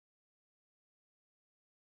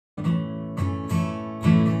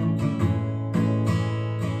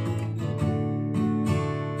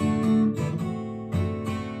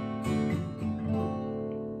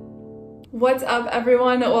What's up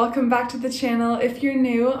everyone? Welcome back to the channel. If you're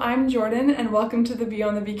new, I'm Jordyn and welcome to the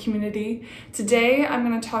Beyond the Bee community. Today I'm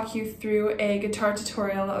going to talk you through a guitar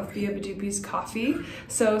tutorial of Beabadoobee's Coffee,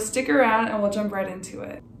 so stick around and we'll jump right into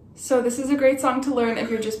it. So this is a great song to learn if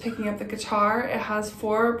you're just picking up the guitar. It has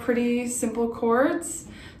 4 pretty simple chords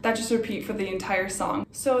that just repeat for the entire song.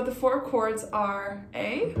 So the 4 chords are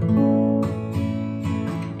A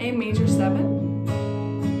major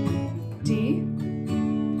 7, D,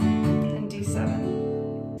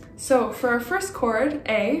 So for our first chord,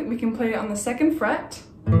 A, we can play it on the 2nd fret,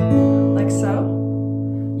 like so.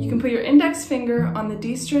 You can put your index finger on the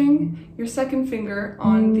D string, your 2nd finger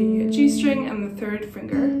on the G string, and the 3rd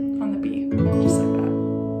finger on the B, just like that.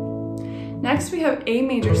 Next we have A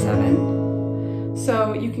major 7.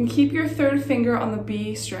 So you can keep your 3rd finger on the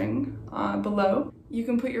B string below. You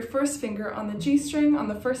can put your 1st finger on the G string on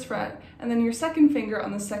the 1st fret, and then your 2nd finger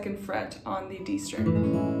on the 2nd fret on the D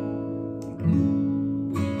string.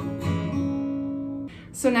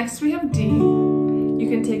 So next we have D. You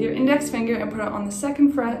can take your index finger and put it on the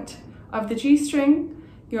 2nd fret of the G string,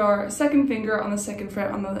 your 2nd finger on the 2nd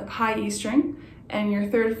fret on the high E string, and your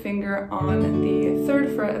 3rd finger on the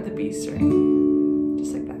 3rd fret of the B string,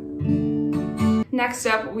 just like that. Next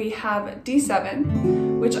up we have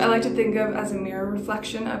D7, which I like to think of as a mirror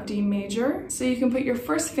reflection of D major. So you can put your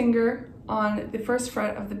 1st finger on the 1st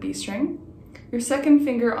fret of the B string, your 2nd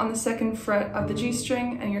finger on the 2nd fret of the G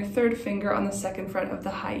string, and your 3rd finger on the 2nd fret of the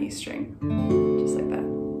high E string, just like that.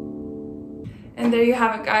 And there you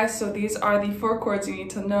have it, guys. So these are the 4 chords you need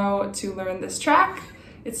to know to learn this track.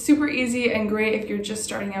 It's super easy and great if you're just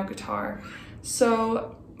starting out guitar.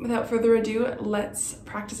 So without further ado, let's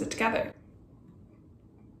practice it together.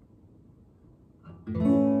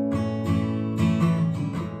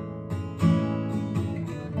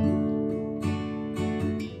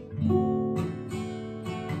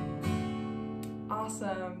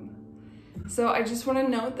 Awesome. So I just want to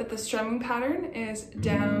note that the strumming pattern is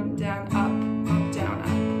down, down, up, up, down, up.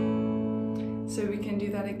 So we can do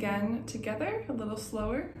that again together, a little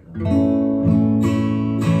slower.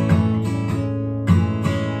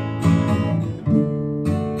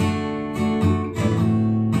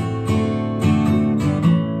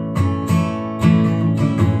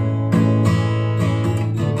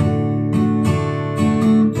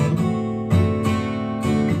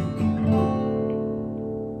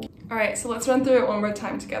 Alright, so let's run through it one more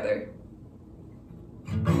time together.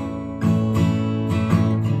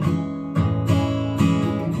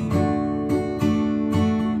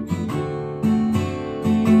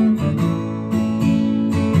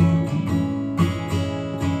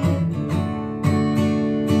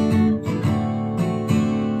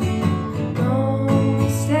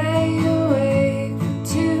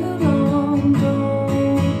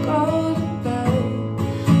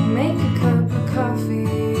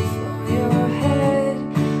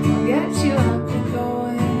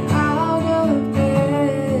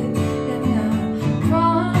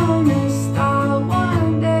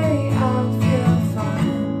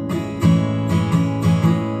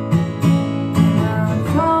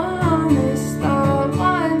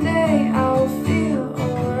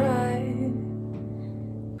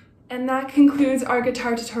 And that concludes our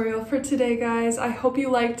guitar tutorial for today, guys. I hope you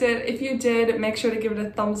liked it. If you did, make sure to give it a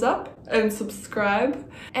thumbs up and subscribe.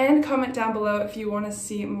 And comment down below if you want to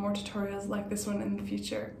see more tutorials like this one in the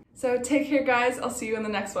future. So take care, guys. I'll see you in the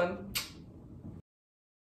next one.